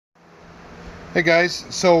Hey guys,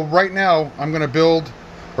 so right now I'm going to build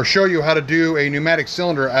or show you how to do a pneumatic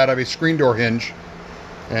cylinder out of a screen door hinge.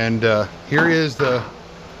 And here is the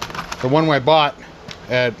one I bought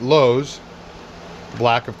at Lowe's.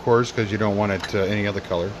 Black, of course, because you don't want it any other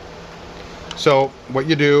color. So what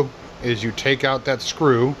you do is you take out that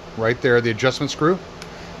screw right there, the adjustment screw.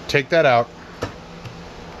 Take that out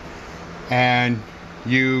and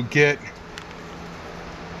you get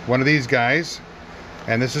one of these guys,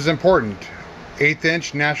 and this is important. 1/8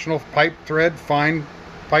 inch national pipe thread, fine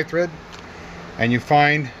pipe thread, and you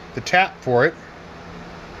find the tap for it.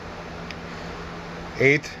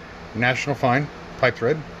 1/8 national fine pipe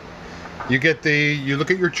thread. You get you look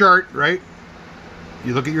at your chart, right?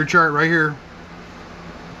 You look at your chart right here.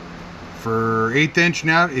 For 1/8 inch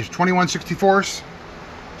now is 21/64.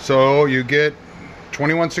 So you get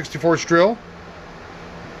 21/64 drill.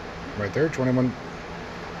 Right there,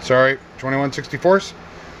 21/64.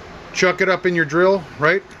 Chuck it up in your drill,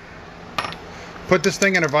 right? Put this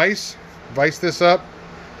thing in a vise this up,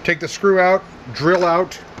 take the screw out, drill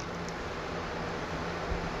out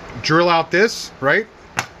this, right?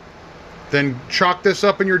 Then chalk this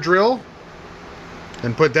up in your drill,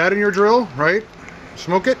 then put that in your drill, right?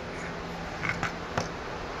 Smoke it,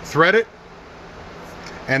 thread it,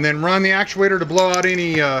 and then run the actuator to blow out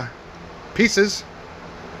any pieces,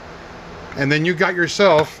 and then you got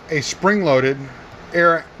yourself a spring-loaded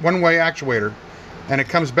air one-way actuator, and it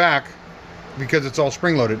comes back because it's all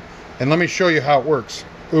spring-loaded. And let me show you how it works.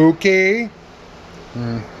 Okay,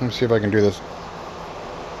 let me see if I can do this.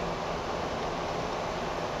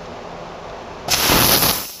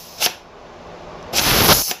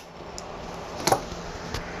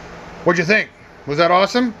 What'd you think? Was that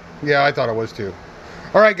awesome? Yeah, I thought it was too.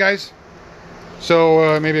 All right, guys.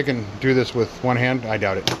 So maybe I can do this with one hand. I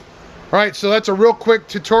doubt it. All right, so that's a real quick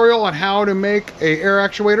tutorial on how to make a air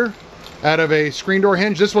actuator out of a screen door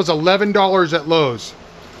hinge. This was $11 at Lowe's,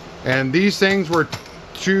 and these things were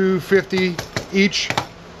 $2.50 each.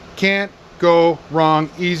 Can't go wrong.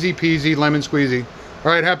 Easy peasy, lemon squeezy.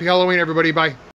 All right, happy Halloween, everybody. Bye.